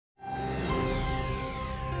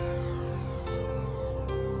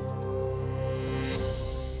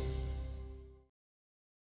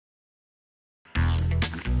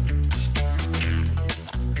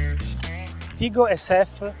TIGO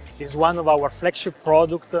SF is one of our flagship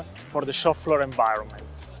products for the shop floor environment.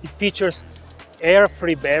 It features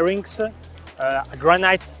air-free bearings, a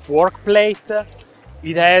granite work plate.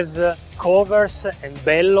 It has covers and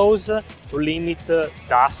bellows to limit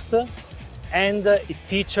dust, and it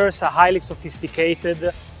features a highly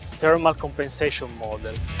sophisticated thermal compensation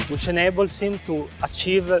model, which enables him to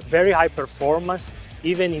achieve very high performance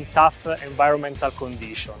even in tough environmental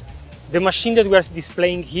conditions. The machine that we are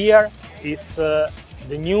displaying here is the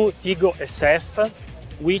new TIGO SF,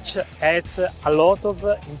 which adds a lot of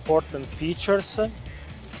important features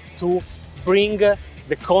to bring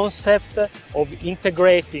the concept of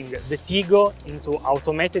integrating the TIGO into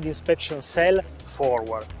automated inspection cell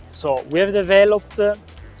forward. So we have developed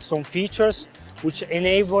some features which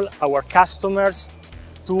enable our customers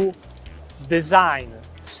to design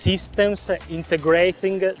systems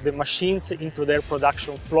integrating the machines into their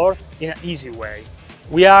production floor in an easy way.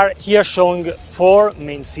 We are here showing 4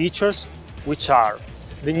 main features, which are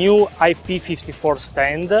the new IP54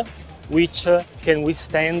 stand, which can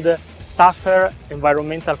withstand tougher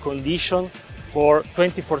environmental conditions for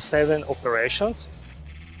 24/7 operations.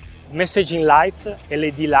 Messaging lights,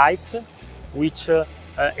 LED lights, which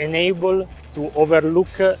enable to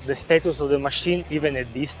overlook the status of the machine even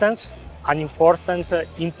at distance. An important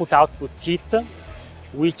input-output kit,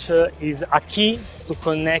 which is a key to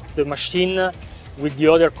connect the machine with the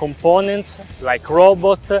other components like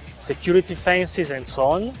robot, security fences and so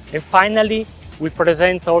on. And finally, we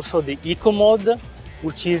present also the Eco Mode,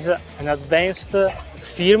 which is an advanced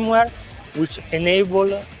firmware which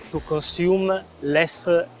enables to consume less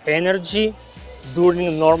energy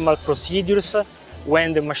during normal procedures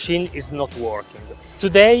when the machine is not working.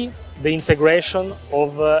 Today, the integration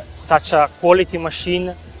of such a quality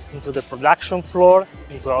machine into the production floor,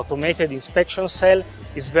 into automated inspection cell,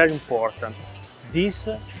 is very important. This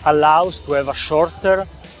allows to have a shorter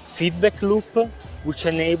feedback loop, which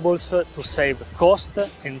enables to save cost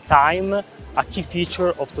and time, a key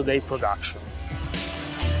feature of today's production.